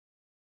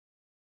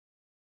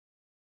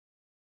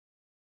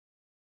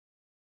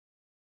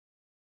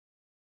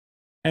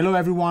Hello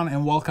everyone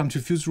and welcome to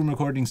Fuse Room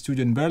Recording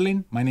Studio in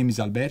Berlin. My name is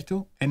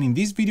Alberto and in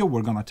this video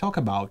we're gonna talk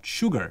about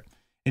Sugar,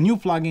 a new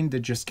plugin that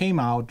just came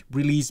out,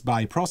 released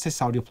by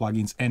Process.Audio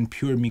Plugins and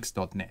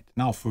PureMix.net.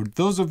 Now for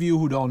those of you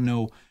who don't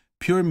know,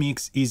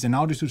 PureMix is an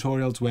audio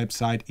tutorials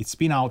website. It's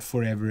been out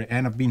forever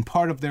and I've been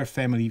part of their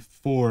family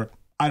for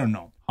I don't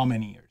know how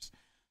many years.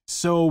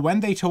 So when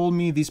they told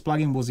me this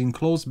plugin was in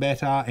closed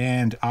beta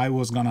and I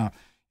was gonna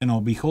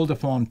be called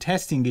upon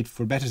testing it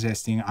for beta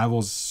testing, I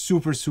was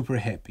super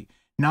happy.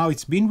 Now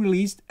it's been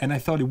released and I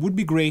thought it would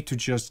be great to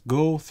just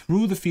go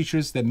through the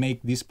features that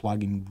make this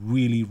plugin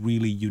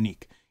really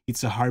unique.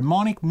 It's a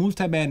harmonic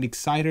multiband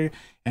exciter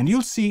and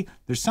you'll see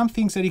there's some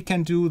things that it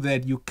can do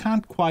that you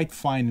can't quite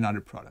find in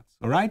other products.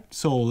 All right,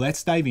 so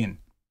let's dive in.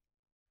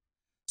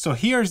 So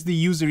here's the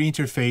user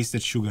interface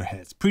that Sugar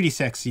has. Pretty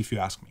sexy if you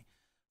ask me.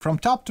 From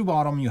top to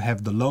bottom you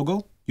have the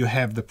logo, you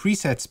have the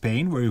presets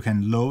pane where you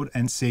can load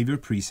and save your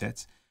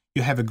presets,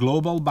 you have a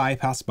global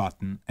bypass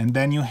button, and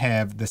then you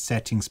have the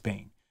settings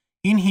pane.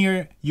 In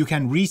here, you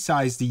can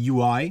resize the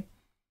UI,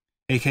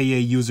 aka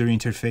user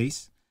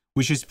interface,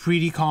 which is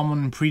pretty common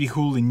and pretty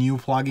cool in new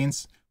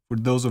plugins for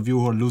those of you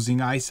who are losing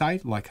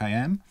eyesight, like I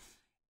am.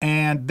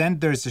 And then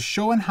there's a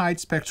show and hide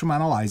spectrum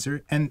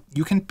analyzer, and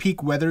you can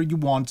pick whether you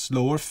want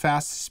slow or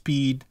fast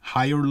speed,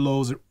 high or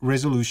low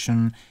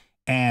resolution,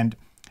 and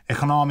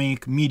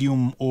economic,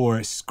 medium,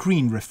 or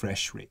screen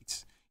refresh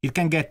rates. It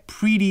can get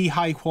pretty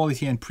high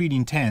quality and pretty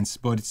intense,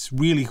 but it's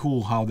really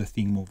cool how the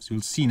thing moves.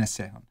 You'll see in a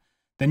second.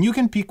 Then you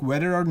can pick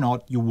whether or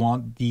not you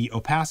want the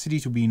opacity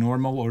to be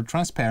normal or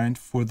transparent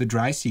for the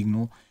dry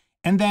signal.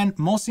 And then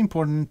most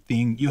important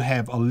thing, you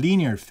have a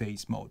linear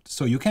phase mode.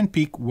 So you can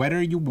pick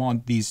whether you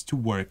want this to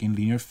work in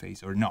linear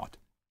phase or not.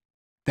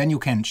 Then you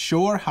can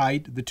show or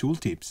hide the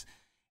tooltips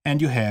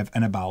and you have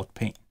an about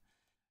pane.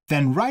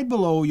 Then right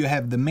below you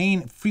have the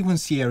main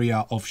frequency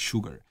area of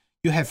Sugar.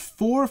 You have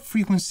 4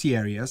 frequency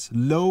areas,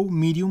 low,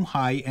 medium,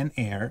 high, and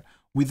air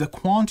with a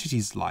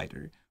quantity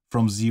slider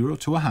from 0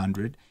 to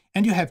 100.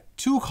 And you have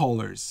 2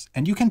 colors,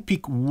 and you can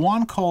pick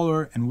one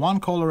color and one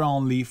color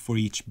only for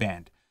each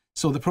band.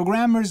 So the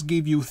programmers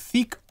give you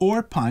thick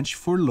or punch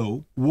for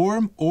low,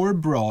 warm or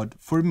broad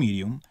for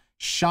medium,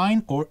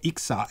 shine or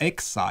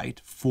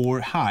excite for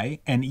high,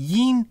 and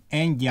yin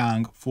and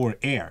yang for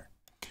air.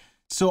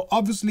 So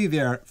obviously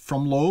they're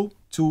from low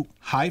to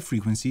high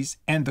frequencies,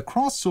 and the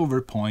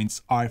crossover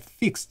points are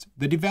fixed.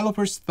 The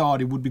developers thought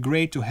it would be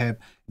great to have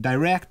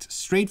direct,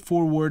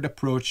 straightforward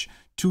approach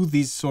to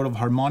this sort of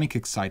harmonic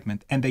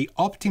excitement, and they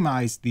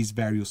optimize these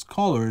various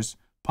colors,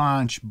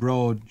 punch,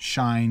 broad,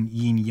 shine,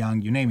 yin,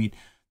 yang, you name it,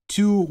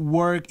 to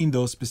work in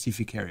those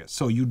specific areas.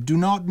 So you do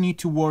not need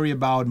to worry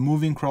about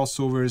moving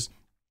crossovers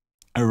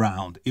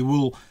around. It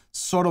will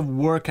sort of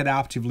work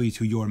adaptively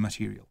to your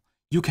material.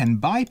 You can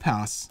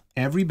bypass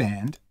every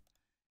band,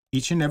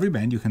 each and every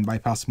band. You can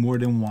bypass more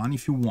than one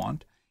if you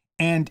want.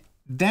 And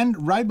then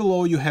right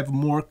below you have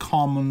more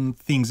common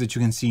things that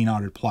you can see in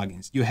other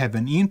plugins. You have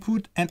an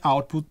input and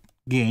output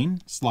gain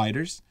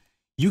sliders.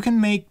 You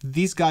can make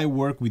this guy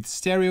work with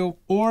stereo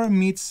or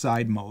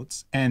mid-side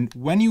modes, and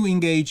when you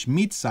engage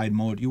mid-side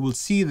mode you will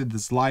see that the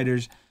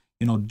sliders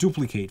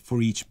duplicate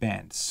for each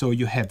band. So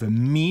you have a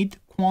mid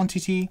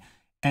quantity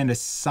and a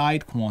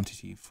side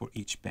quantity for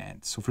each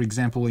band. So for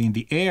example, in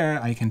the air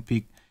I can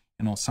pick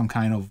some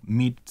kind of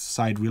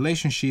mid-side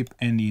relationship,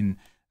 and in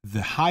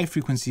the high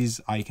frequencies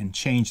I can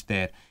change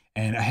that,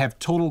 and I have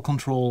total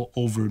control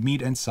over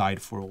mid and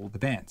side for all the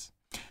bands.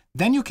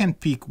 Then you can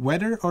pick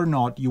whether or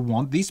not you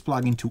want this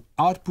plugin to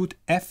output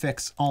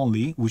FX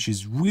only, which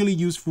is really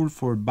useful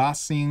for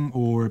busing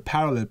or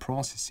parallel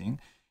processing.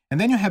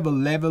 And then you have a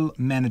level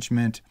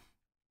management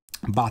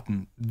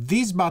button.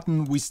 This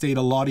button we stayed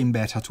a lot in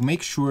beta to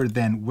make sure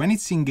then when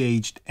it's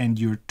engaged and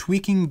you're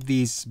tweaking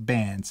these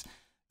bands,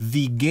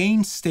 the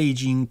gain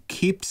staging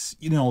keeps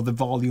the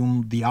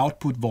volume, the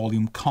output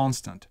volume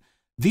constant.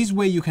 This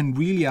way you can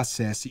really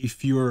assess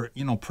if your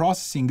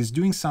processing is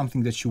doing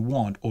something that you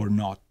want or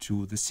not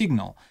to the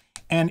signal.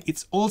 And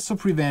it's also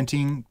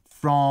preventing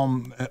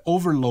from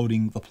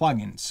overloading the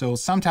plugin. So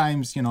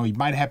sometimes it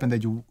might happen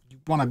that you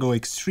want to go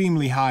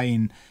extremely high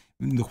in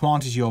the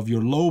quantity of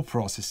your low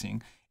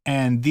processing,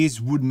 and this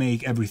would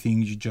make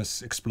everything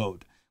just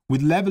explode.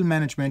 With level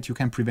management you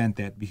can prevent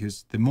that,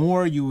 because the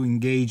more you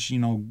engage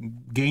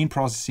gain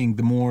processing,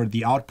 the more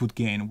the output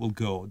gain will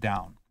go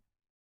down.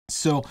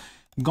 So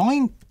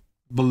going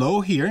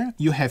below here,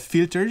 you have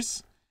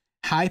filters,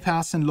 high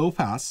pass and low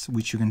pass,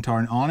 which you can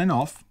turn on and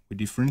off with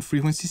different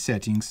frequency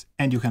settings.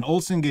 And you can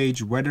also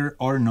engage whether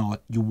or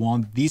not you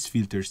want these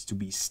filters to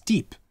be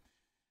steep.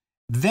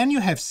 Then you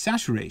have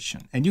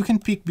saturation, and you can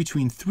pick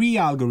between 3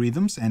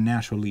 algorithms and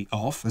naturally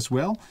off as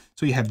well.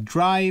 So you have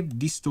drive,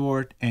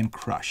 distort, and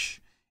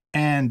crush.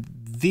 And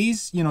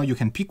these, you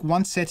can pick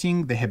one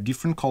setting, they have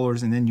different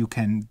colors, and then you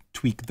can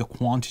tweak the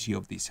quantity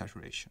of this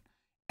saturation.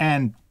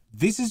 And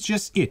this is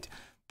just it.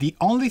 The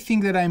only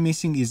thing that I'm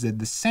missing is that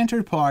the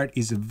center part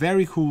is a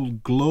very cool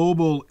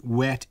global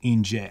wet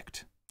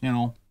inject.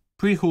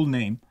 Pretty cool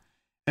name.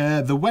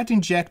 The wet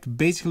inject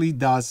basically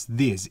does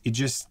this. It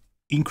just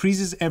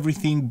increases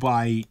everything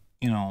by,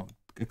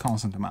 a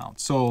constant amount.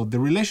 So the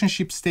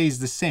relationship stays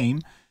the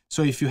same.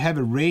 So if you have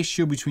a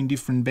ratio between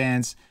different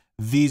bands,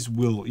 these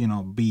will,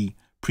 be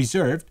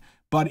preserved.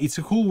 But it's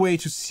a cool way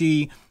to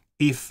see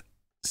if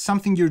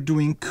something you're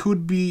doing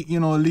could be, a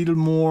little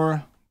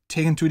more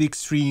taken to the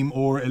extreme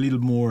or a little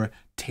more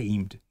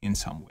tamed in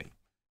some way.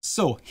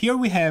 So here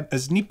we have a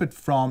snippet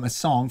from a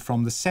song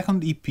from the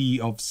second EP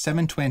of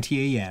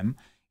 7:20 AM,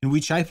 in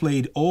which I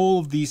played all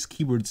of these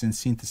keyboards and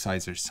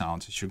synthesizer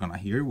sounds that you're gonna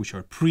hear, which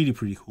are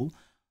pretty cool.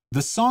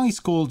 The song is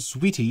called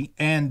Sweetie,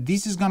 and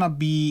this is gonna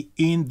be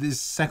in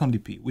this second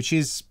EP, which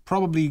is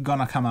probably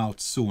gonna come out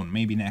soon,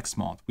 maybe next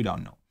month, we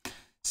don't know.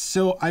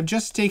 So I've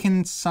just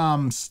taken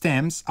some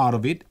stems out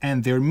of it,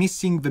 and they're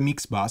missing the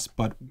mix bus,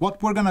 but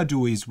what we're gonna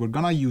do is we're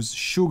gonna use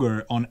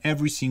sugar on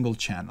every single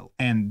channel.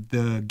 And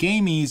the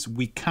game is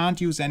we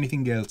can't use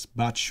anything else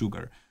but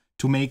sugar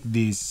to make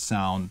this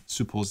sound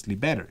supposedly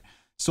better.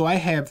 So I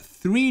have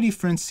 3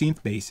 different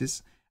synth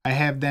basses. I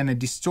have then a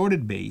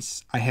distorted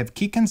bass, I have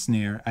kick and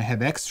snare, I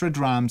have extra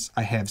drums,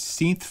 I have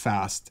synth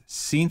fast,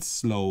 synth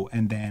slow,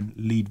 and then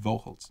lead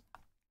vocals.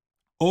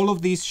 All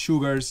of these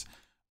sugars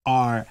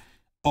are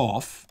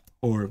off,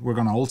 or we're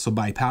gonna also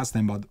bypass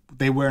them, but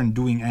they weren't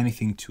doing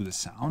anything to the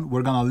sound.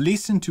 We're gonna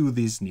listen to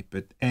this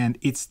snippet, and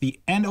it's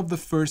the end of the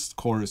first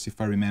chorus, if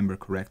I remember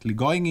correctly,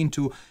 going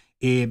into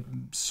a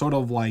sort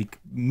of like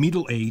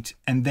middle 8,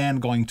 and then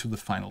going to the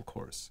final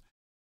chorus.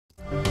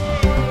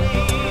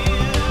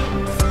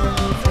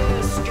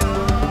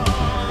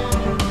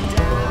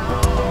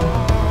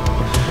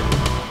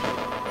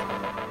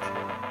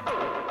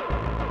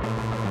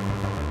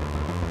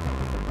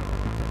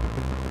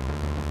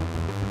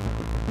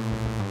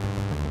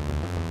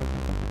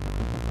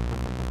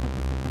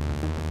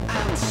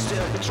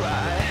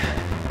 Dry,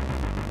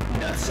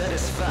 not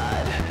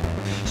satisfied,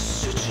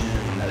 searching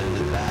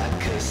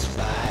like a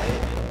spy.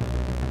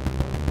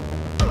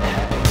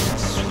 Happy and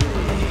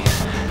sweet,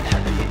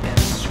 happy and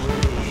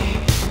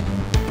sweet.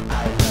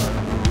 I love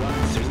to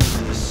run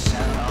through the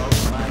sound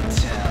of my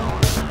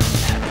town.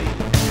 Happy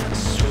and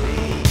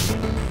sweet,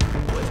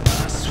 with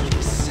my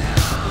sweetest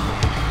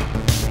sound.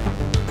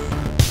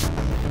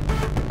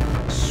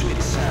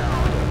 Sweetest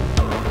sound.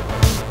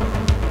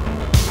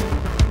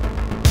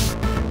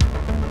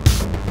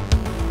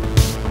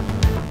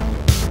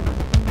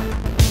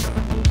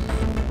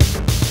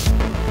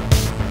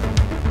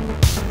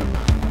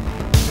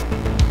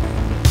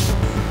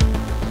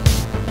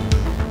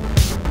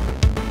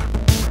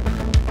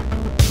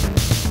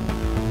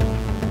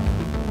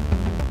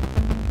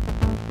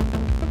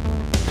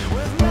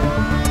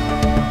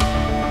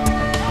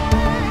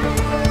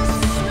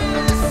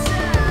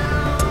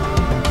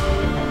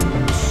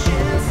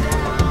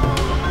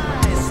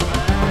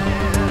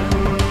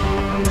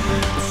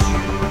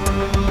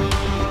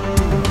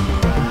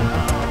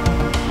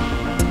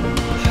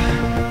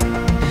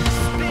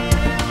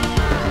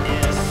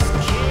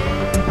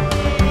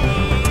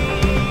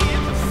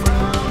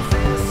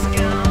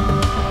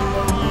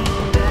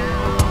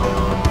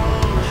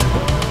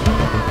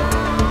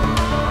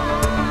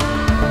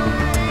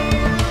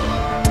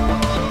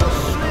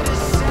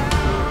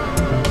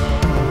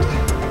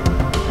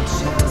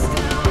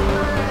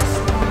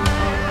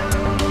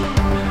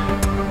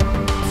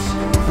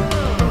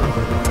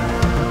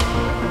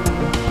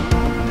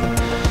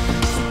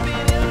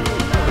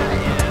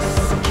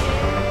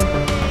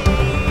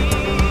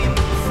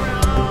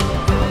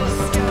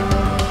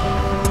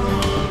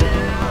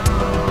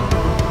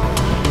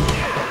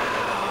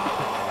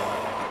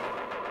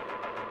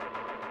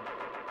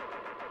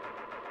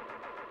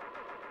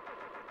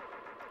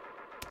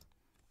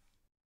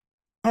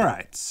 All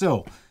right,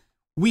 so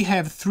we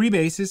have 3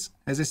 basses,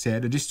 as I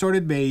said, a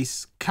distorted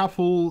bass,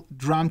 couple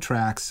drum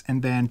tracks,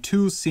 and then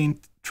 2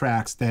 synth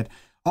tracks that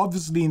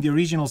obviously in the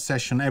original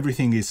session,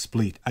 everything is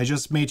split. I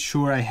just made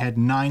sure I had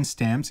 9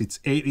 stems. It's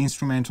 8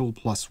 instrumental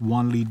plus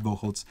 1 lead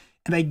vocals.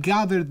 And I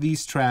gathered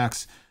these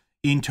tracks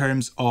in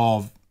terms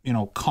of,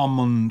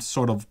 common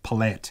sort of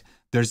palette.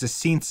 There's a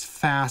synth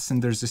fast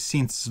and there's a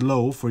synth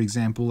slow. For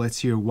example, let's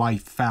hear why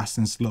fast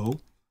and slow.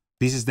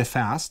 This is the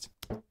fast.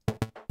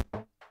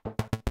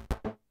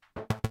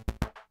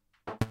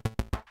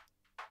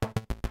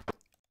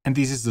 And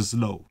this is the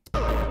slow.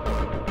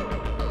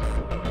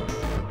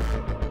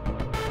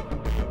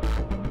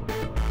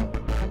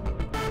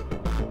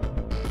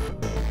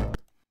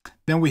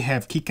 Then we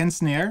have kick and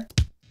snare,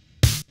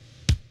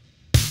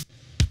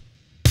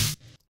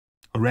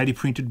 already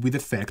printed with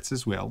effects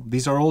as well.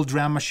 These are all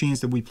drum machines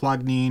that we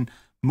plugged in,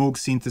 Moog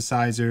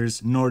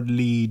synthesizers, Nord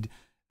lead,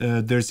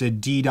 there's a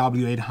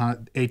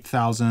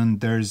DW8000,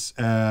 there's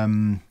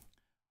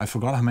I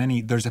forgot how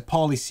many. There's a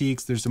Poly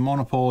 6, there's a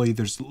Monopoly,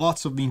 there's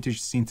lots of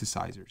vintage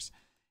synthesizers.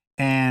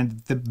 And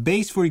the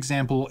bass, for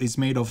example, is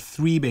made of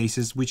 3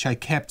 basses, which I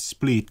kept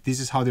split. This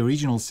is how the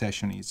original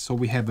session is. So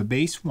we have a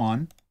bass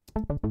 1,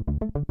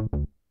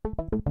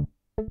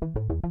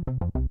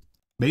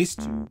 bass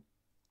 2,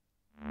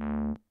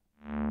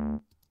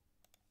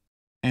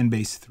 and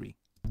bass 3.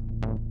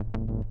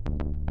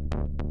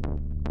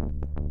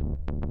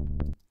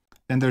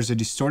 Then there's a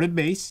distorted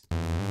bass,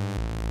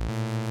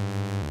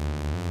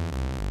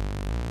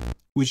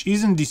 which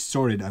isn't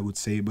distorted, I would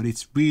say, but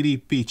it's really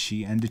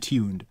pitchy and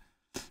detuned.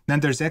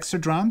 Then there's extra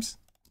drums,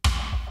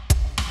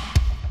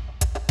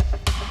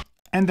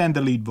 and then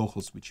the lead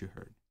vocals, which you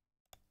heard.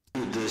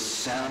 The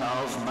sound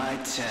of my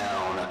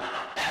town,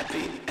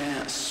 happy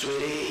and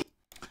sweet.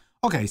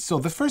 Okay, so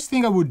the first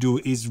thing I would do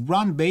is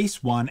run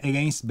bass 1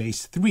 against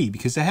bass 3,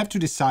 because I have to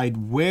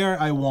decide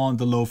where I want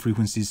the low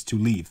frequencies to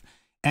live.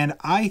 And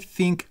I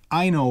think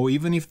I know,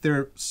 even if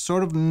they're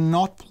sort of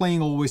not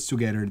playing always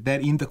together,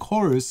 that in the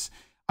chorus,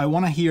 I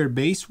want to hear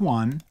bass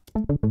 1,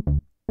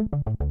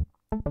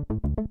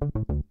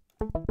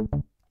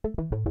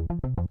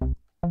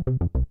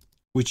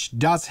 which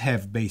does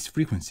have bass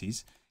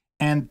frequencies,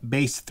 and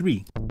bass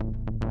 3.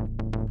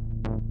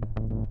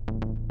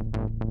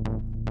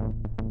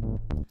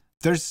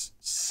 There's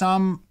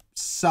some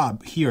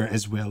sub here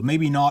as well,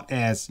 maybe not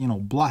as,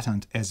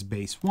 blatant as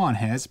bass 1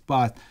 has,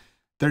 but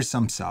there's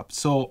some sub.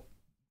 So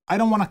I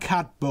don't want to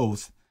cut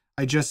both.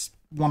 I just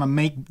want to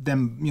make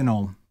them,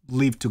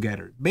 live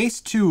together.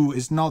 Bass 2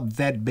 is not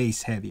that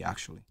bass heavy,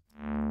 actually.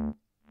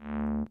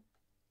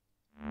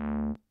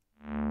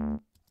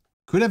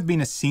 Could have been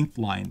a synth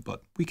line,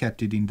 but we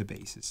kept it in the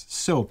basses.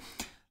 So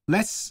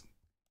let's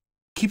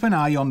keep an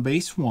eye on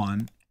bass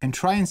 1 and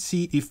try and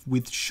see if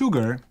with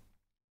Sugar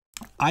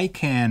I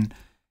can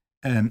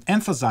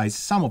emphasize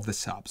some of the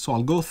sub. So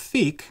I'll go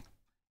thick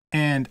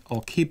and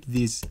I'll keep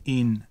this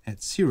in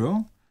at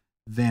 0,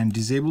 then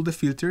disable the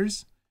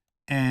filters,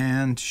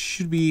 and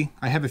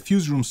I have a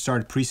fuse room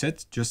start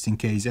preset just in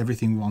case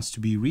everything wants to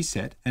be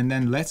reset. And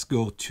then let's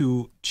go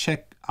to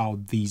check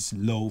out these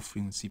low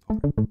frequency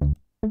parts.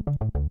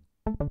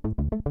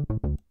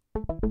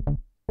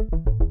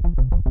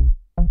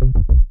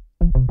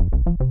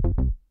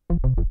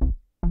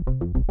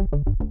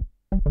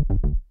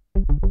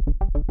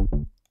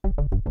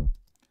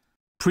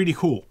 Pretty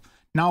cool.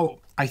 Now,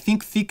 I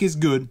think thick is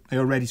good. I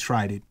already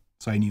tried it,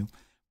 so I knew.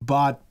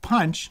 But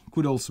punch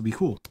could also be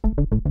cool.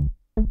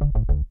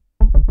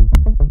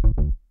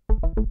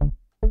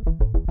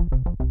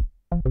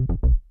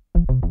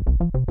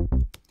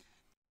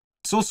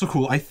 It's also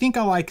cool. I think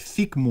I like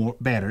thick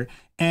better.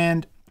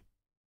 And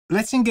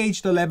let's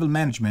engage the level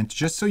management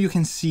just so you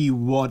can see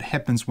what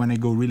happens when I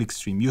go real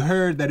extreme. You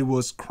heard that it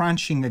was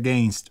crunching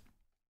against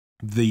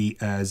the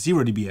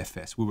 0 dB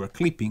FS. We were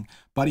clipping,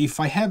 but if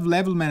I have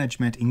level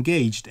management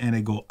engaged and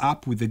I go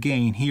up with the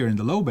gain here in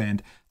the low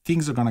band,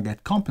 things are gonna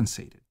get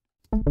compensated.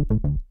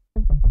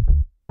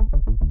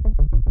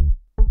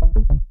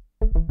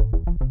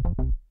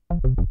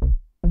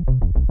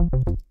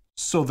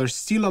 So there's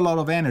still a lot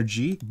of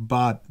energy,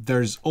 but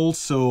there's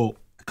also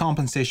a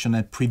compensation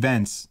that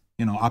prevents,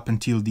 up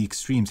until the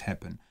extremes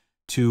happen,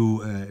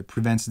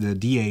 prevents the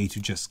DA to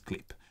just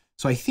clip.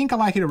 So I think I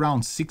like it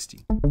around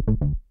 60.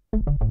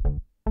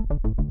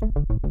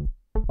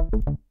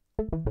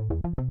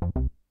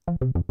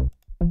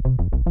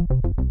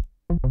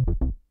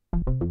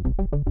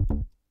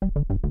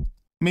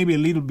 Maybe a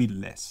little bit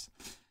less.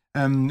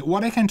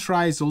 What I can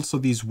try is also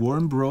this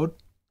warm broad.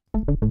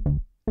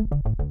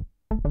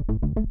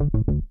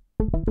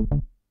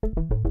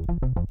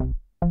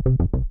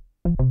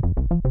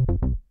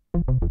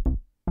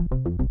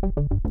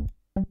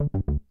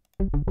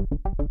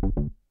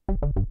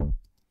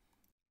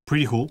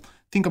 Pretty cool.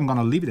 I think I'm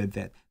gonna leave it at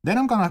that. Then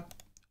I'm gonna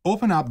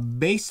open up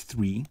bass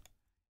 3,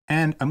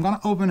 and I'm gonna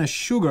open a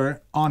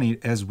Sugar on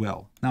it as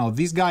well. Now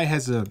this guy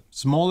has a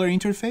smaller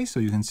interface, so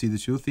you can see the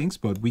two things,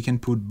 but we can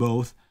put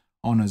both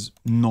on a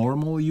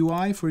normal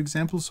UI, for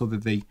example, so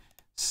that they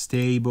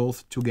stay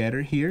both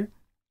together here.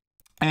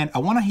 And I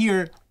wanna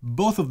hear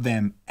both of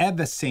them at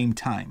the same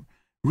time.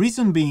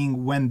 Reason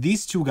being, when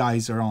these two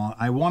guys are on,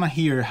 I wanna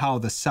hear how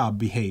the sub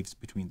behaves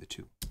between the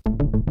two.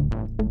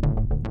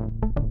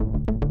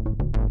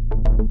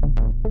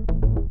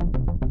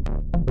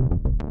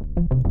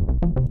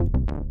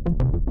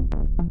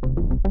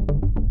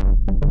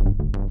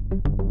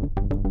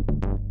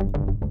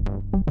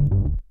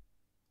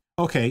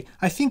 Okay,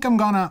 I think I'm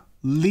gonna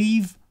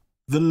leave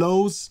the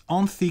lows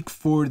on thick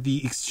for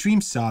the extreme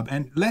sub,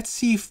 and let's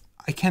see if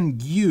I can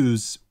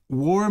use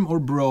warm or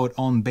broad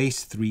on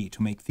bass 3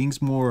 to make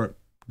things more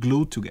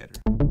glued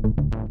together.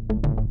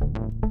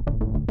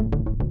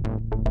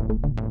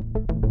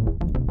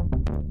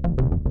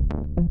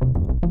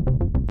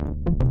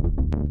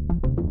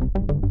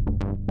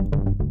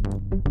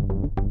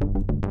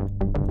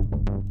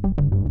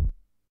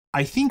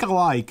 I think I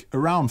like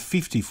around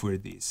 50 for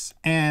this.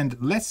 And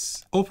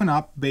let's open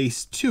up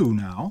bass 2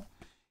 now.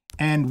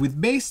 And with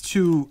bass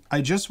 2,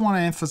 I just want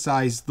to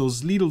emphasize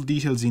those little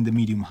details in the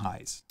medium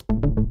highs.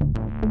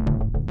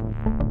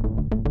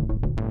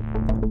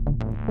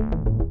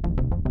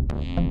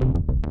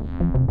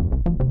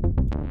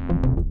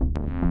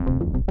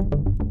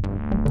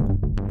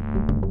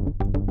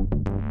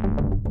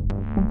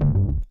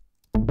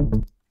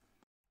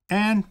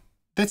 And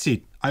that's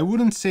it. I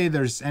wouldn't say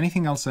there's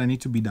anything else that I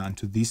need to be done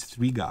to these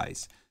three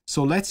guys.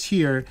 So let's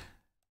hear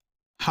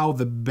how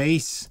the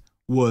bass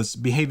was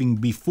behaving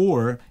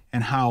before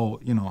and how,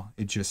 you know,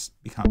 it just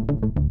become.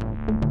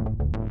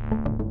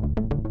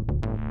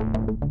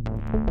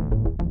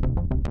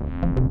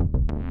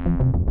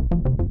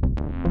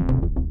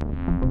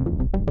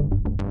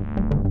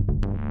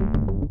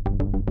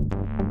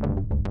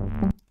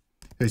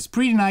 It's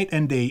pretty night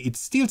and day. It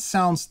still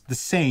sounds the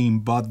same,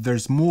 but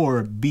there's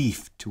more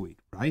beef to it,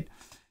 right?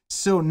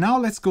 So now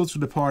let's go to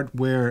the part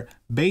where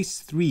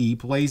bass 3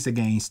 plays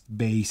against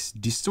bass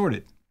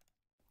distorted.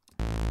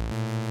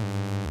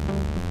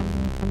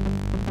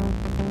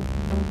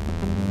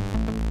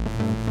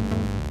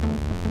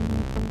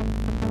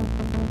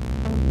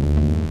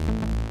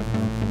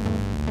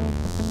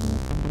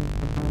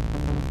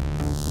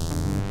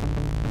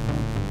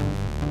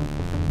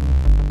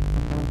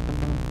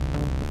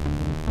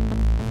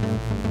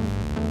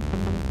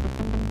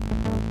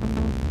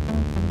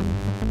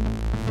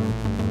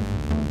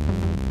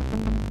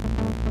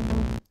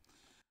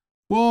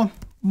 Well,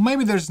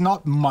 maybe there's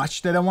not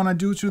much that I want to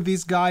do to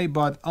this guy,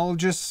 but I'll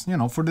just, you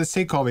know, for the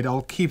sake of it,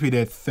 I'll keep it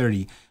at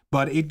 30.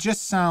 But it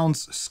just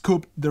sounds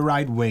scooped the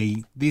right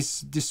way.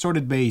 This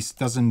distorted bass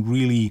doesn't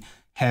really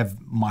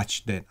have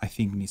much that I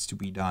think needs to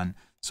be done.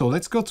 So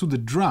let's go to the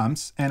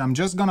drums, and I'm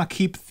just gonna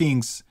keep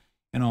things,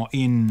 you know,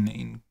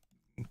 in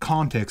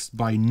context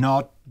by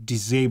not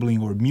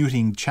disabling or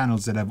muting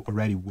channels that I've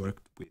already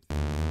worked with.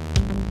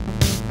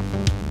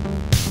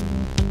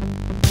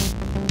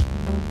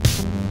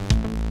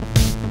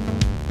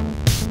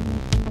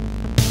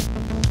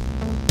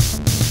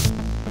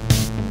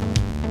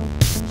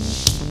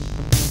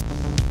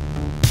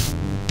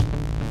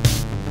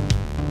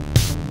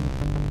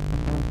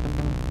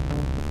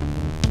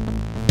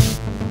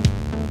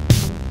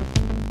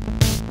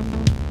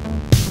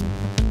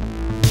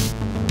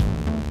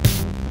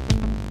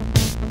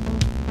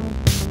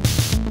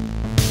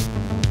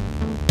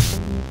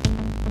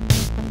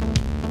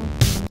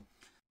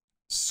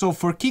 So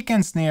for kick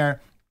and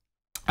snare,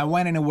 I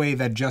went in a way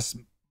that just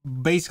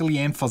basically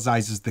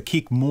emphasizes the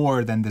kick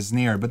more than the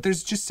snare, but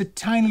there's just a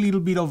tiny little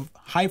bit of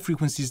high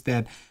frequencies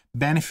that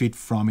benefit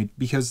from it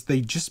because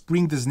they just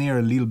bring the snare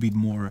a little bit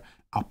more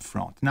up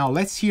front. Now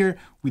let's hear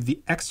with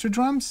the extra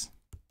drums,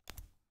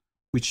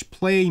 which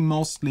play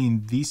mostly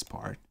in this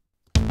part.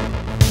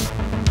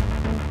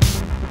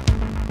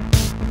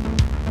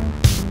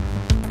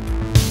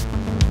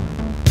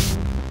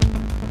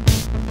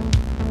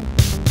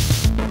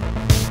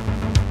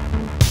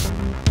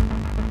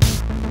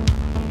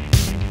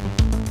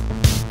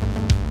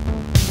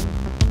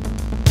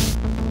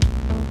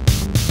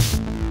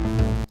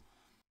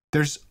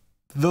 There's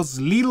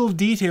those little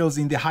details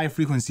in the high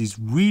frequencies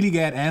really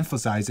get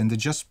emphasized and they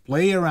just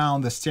play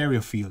around the stereo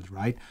field,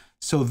 right?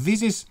 So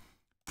this is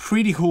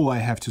pretty cool, I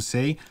have to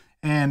say.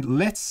 And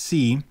let's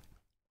see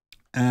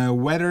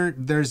whether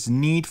there's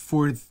need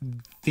for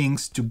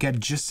things to get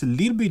just a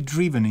little bit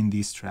driven in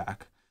this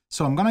track.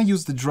 So I'm gonna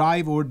use the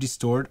drive or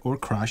distort or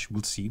crush,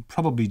 we'll see,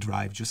 probably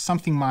drive, just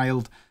something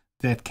mild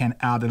that can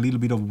add a little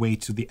bit of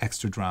weight to the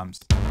extra drums.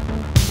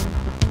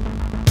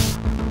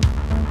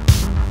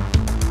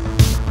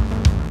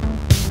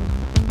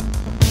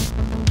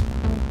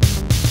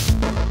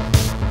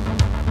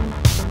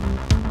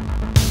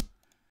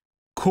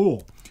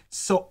 Cool.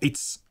 So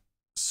it's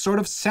sort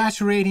of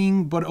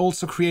saturating, but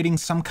also creating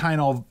some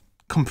kind of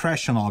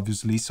compression,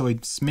 obviously. So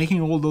it's making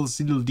all those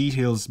little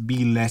details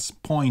be less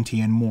pointy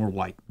and more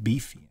like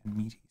beefy and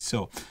meaty.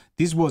 So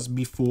this was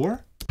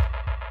before.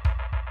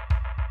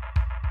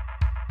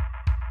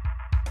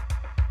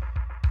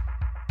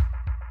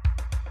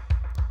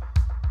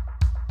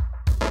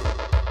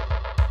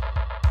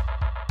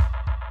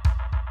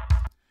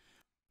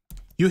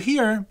 You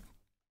hear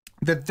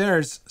that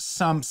there's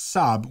some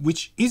sub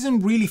which isn't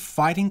really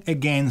fighting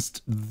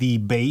against the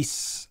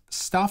bass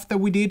stuff that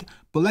we did,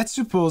 but let's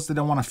suppose that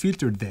I want to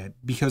filter that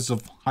because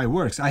of how it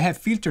works. I have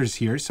filters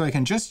here, so I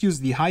can just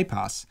use the high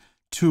pass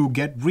to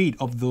get rid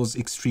of those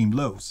extreme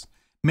lows.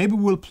 Maybe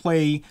we'll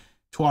play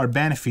to our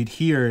benefit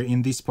here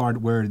in this part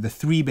where the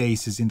 3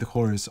 basses in the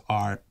chorus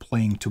are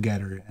playing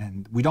together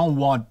and we don't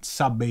want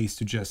sub bass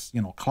to just,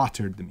 you know,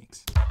 clutter the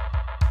mix.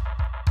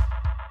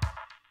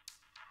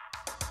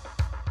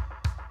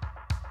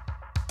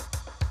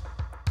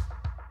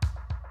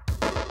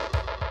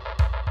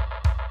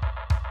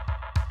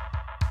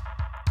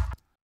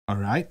 All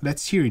right,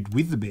 let's hear it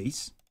with the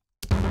bass.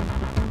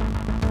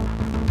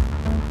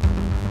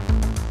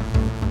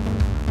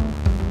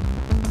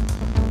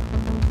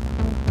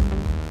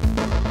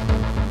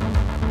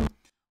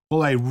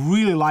 Well, I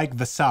really like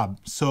the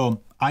sub,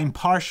 so I'm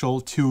partial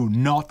to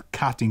not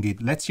cutting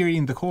it. Let's hear it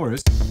in the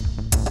chorus.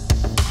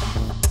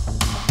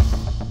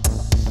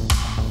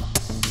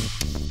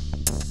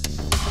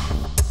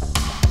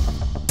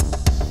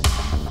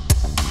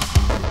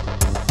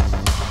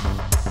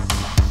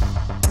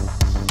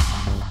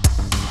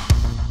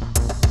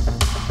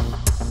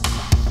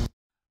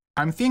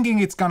 I'm thinking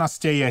it's gonna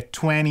stay at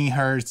 20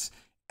 Hertz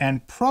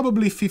and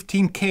probably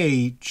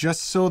 15K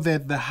just so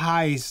that the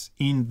highs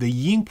in the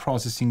yin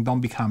processing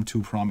don't become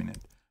too prominent.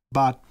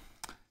 But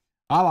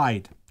I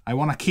lied. I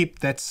want to keep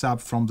that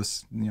sub from the,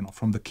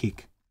 from the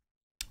kick.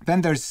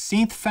 Then there's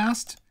synth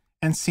fast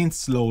and synth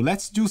slow.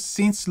 Let's do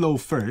synth slow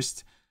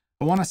first.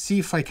 I want to see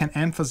if I can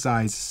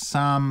emphasize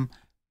some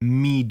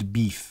mid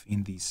beef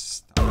in this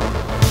stuff.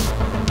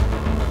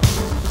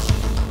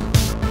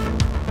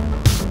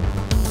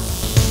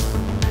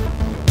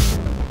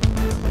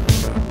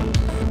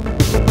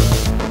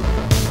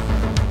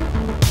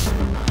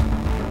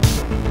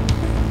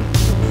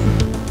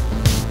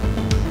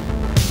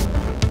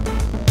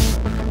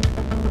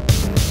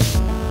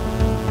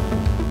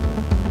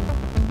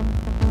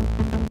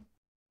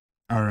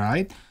 All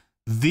right,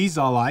 these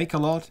I like a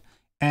lot.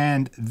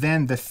 And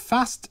then the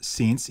fast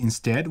synths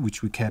instead,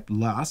 which we kept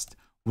last,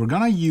 we're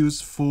gonna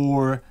use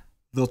for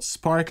those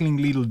sparkling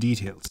little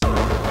details.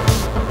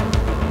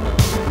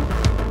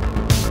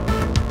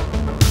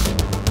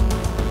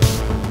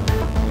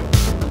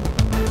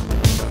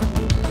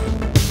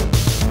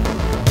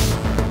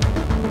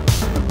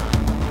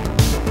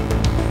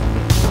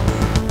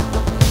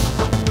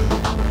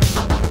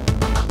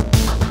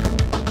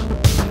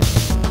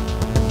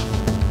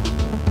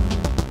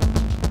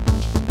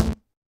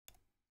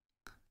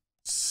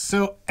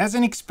 So as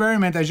an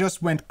experiment, I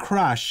just went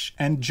crush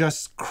and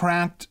just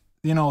cranked,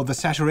 the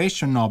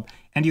saturation knob,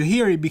 and you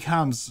hear it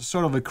becomes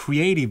sort of a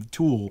creative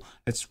tool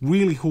that's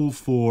really cool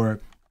for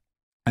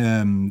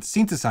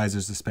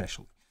synthesizers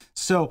especially.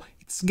 So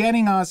it's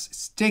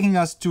taking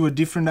us to a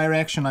different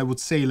direction. I would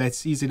say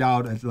let's ease it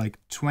out at like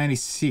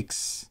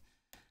 26.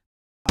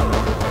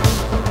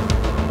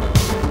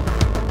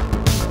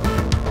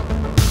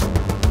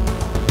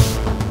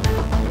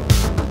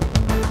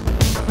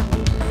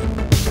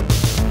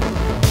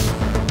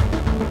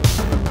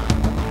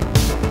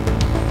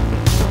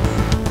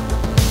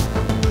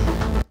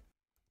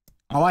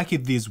 I like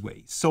it this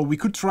way. So we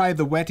could try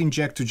the wet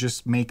inject to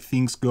just make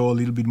things go a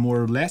little bit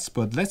more or less,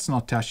 but let's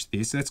not touch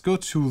this. Let's go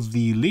to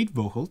the lead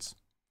vocals,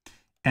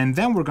 and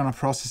then we're gonna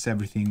process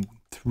everything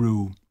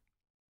through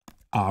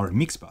our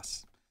mix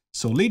bus.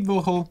 So lead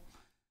vocal,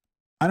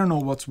 I don't know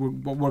what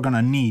we're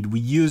gonna need. We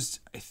used,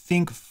 I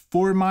think,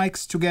 4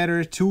 mics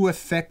together, 2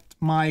 effect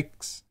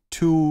mics,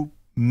 2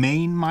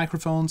 main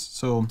microphones.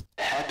 So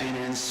Happy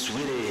and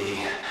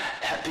sweetie,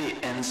 happy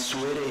and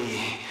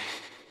sweetie.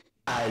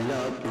 I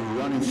love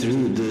running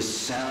through the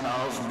sound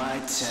of my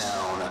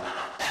town.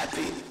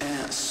 Happy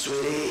and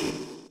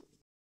sweetie.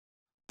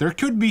 there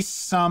could be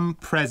some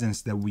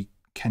presence that we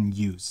can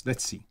use.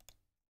 Let's see.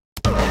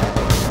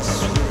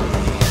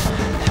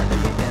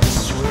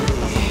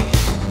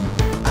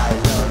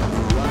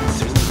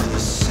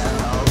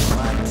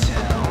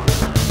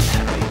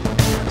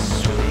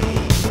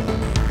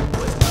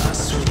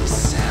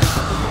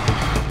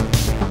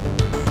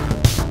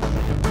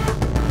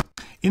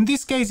 In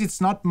this case, it's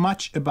not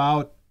much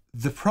about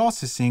the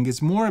processing,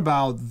 it's more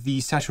about the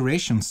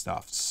saturation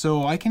stuff.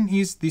 So I can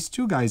ease these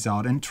two guys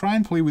out and try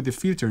and play with the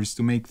filters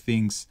to make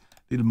things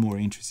a little more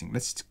interesting.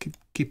 Let's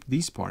keep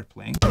this part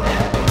playing. I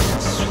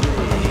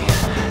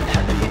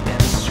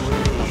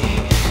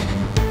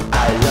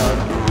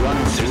love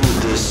running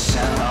through the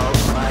sound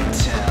of my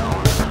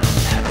town.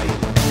 Happy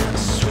and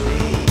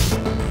sweet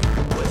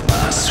with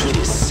my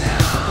sweet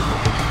sound.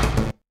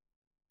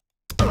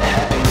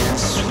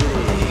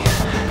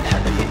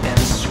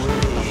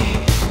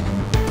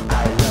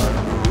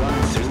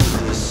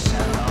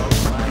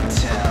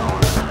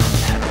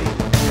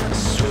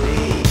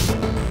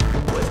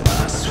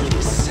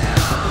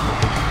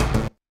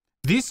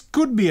 This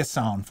could be a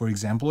sound, for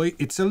example.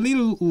 It's a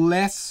little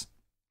less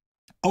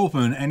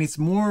open and it's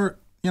more,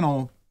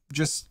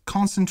 just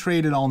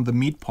concentrated on the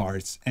mid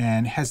parts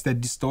and has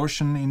that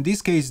distortion. In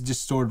this case,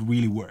 distort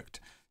really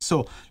worked.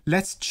 So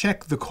let's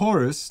check the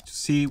chorus to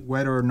see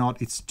whether or not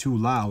it's too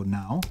loud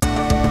now.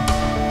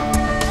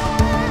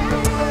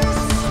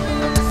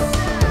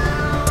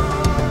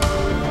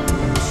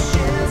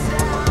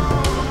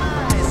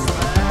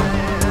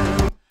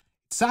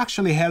 It's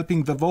actually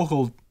helping the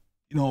vocal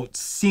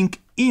sync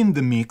in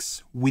the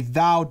mix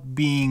without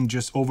being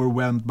just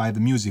overwhelmed by the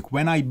music.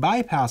 When I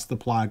bypass the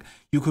plug,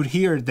 you could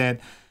hear that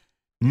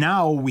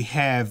now we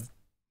have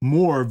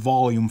more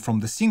volume from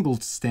the single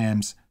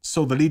stems,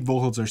 so the lead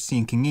vocals are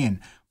syncing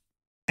in.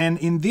 And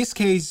in this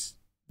case,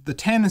 the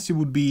tendency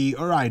would be,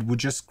 all right, we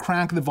just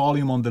crank the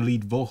volume on the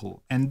lead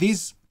vocal. And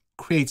this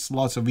creates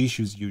lots of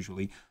issues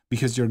usually,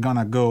 because you're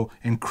gonna go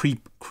and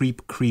creep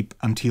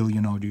until,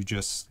 you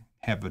just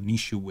have an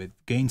issue with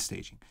gain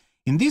staging.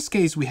 In this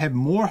case, we have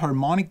more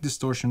harmonic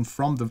distortion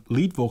from the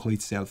lead vocal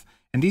itself,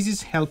 and this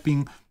is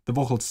helping the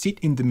vocal sit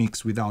in the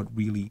mix without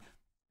really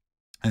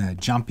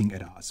jumping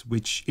at us,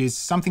 which is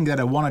something that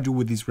I want to do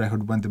with this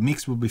record. When the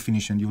mix will be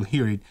finished and you'll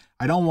hear it,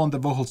 I don't want the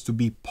vocals to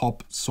be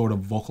pop sort of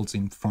vocals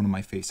in front of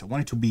my face. I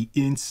want it to be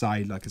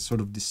inside, like a sort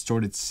of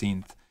distorted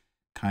synth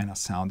kind of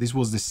sound. This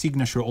was the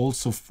signature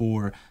also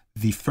for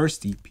the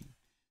first EP.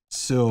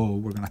 So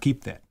we're going to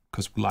keep that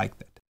because we like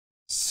that.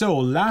 So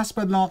last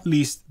but not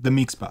least, the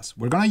mix bus.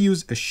 We're gonna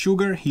use a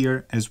sugar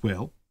here as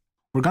well.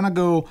 We're gonna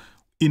go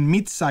in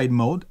mid-side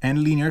mode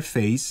and linear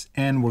phase,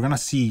 and we're gonna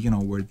see, you know,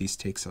 where this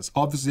takes us.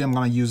 Obviously, I'm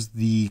gonna use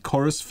the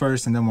chorus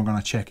first, and then we're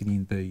gonna check it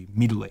in the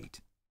middle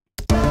 8.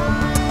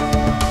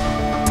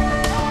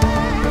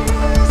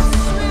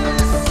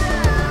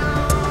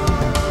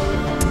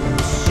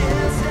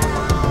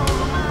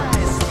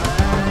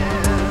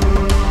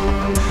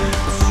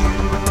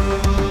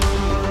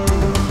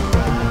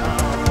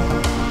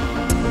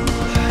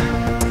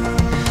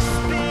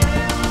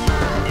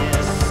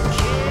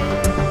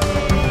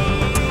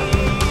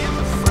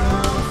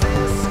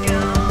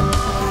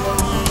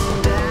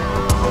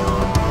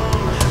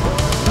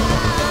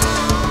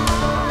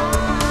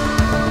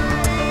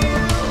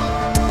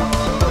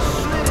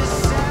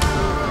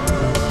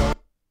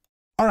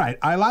 Alright,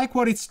 I like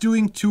what it's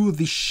doing to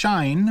the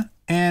shine,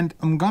 and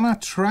I'm gonna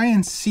try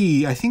and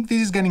see. I think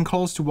this is getting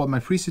close to what my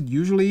preset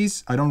usually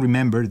is. I don't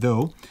remember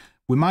though.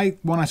 We might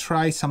wanna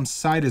try some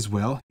side as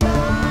well.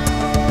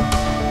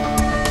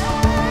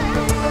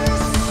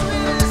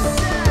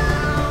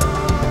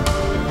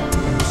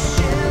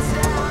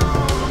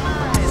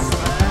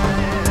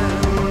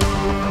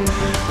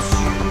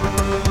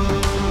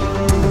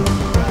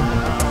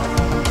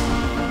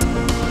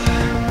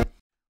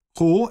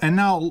 Cool, and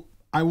now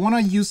I want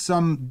to use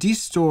some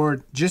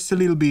distort just a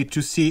little bit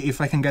to see if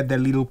I can get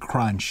that little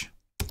crunch.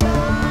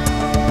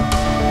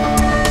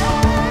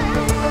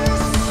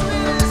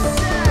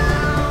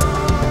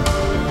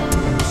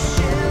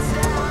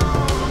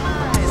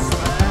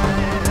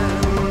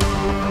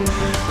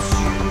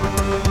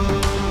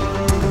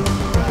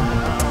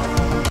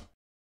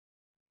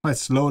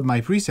 Let's load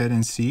my preset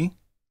and see.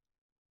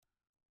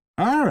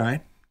 All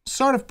right,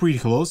 sort of pretty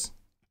close.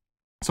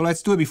 So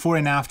let's do a before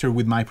and after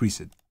with my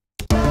preset.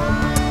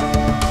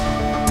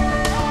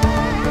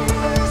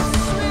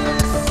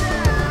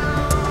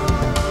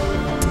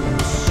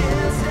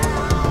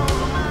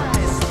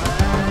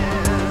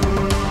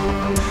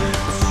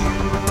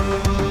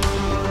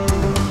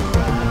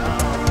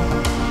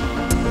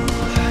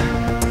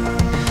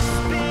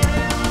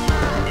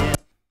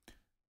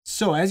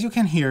 So as you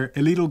can hear,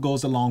 a little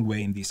goes a long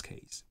way in this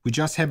case. We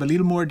just have a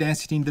little more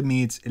density in the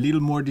mids, a little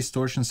more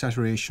distortion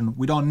saturation.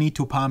 We don't need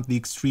to pump the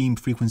extreme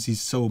frequencies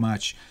so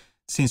much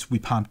since we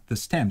pumped the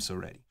stems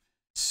already.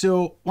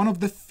 So one of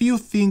the few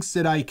things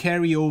that I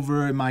carry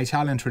over my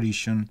Italian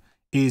tradition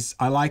is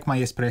I like my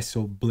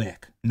espresso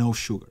black, no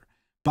sugar.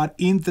 But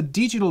in the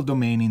digital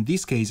domain, in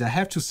this case, I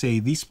have to say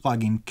this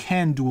plugin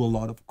can do a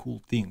lot of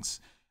cool things.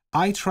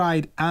 I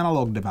tried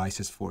analog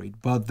devices for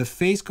it, but the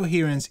phase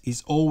coherence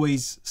is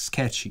always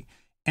sketchy.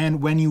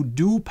 And when you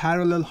do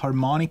parallel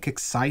harmonic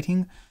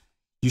exciting,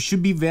 you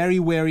should be very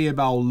wary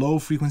about low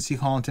frequency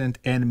content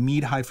and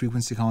mid-high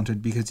frequency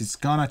content because it's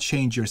gonna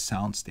change your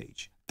sound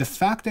stage. The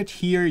fact that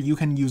here you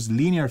can use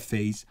linear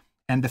phase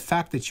and the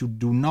fact that you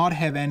do not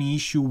have any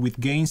issue with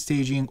gain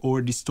staging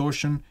or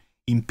distortion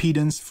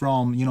impedance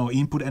from, you know,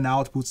 input and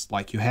outputs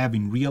like you have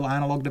in real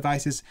analog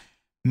devices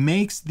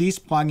makes this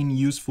plugin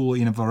useful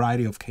in a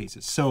variety of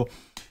cases. So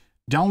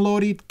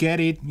download it, get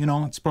it, you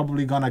know, it's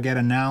probably gonna get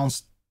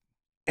announced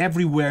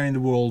everywhere in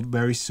the world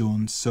very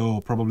soon. So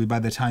probably by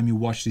the time you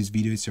watch this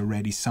video, it's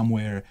already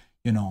somewhere,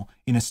 you know,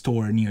 in a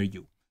store near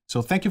you.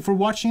 So thank you for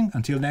watching.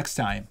 Until next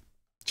time.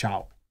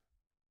 Ciao.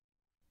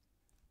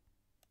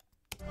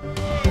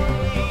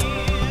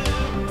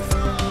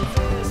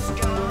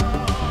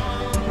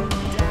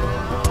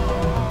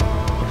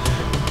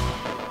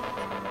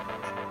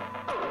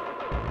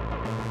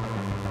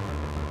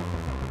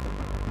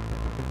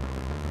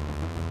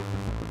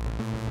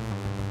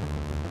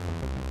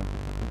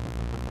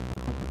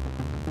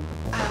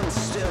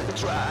 Still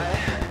dry,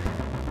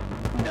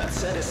 not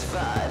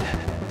satisfied,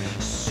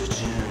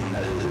 searching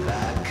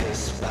like a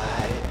spider.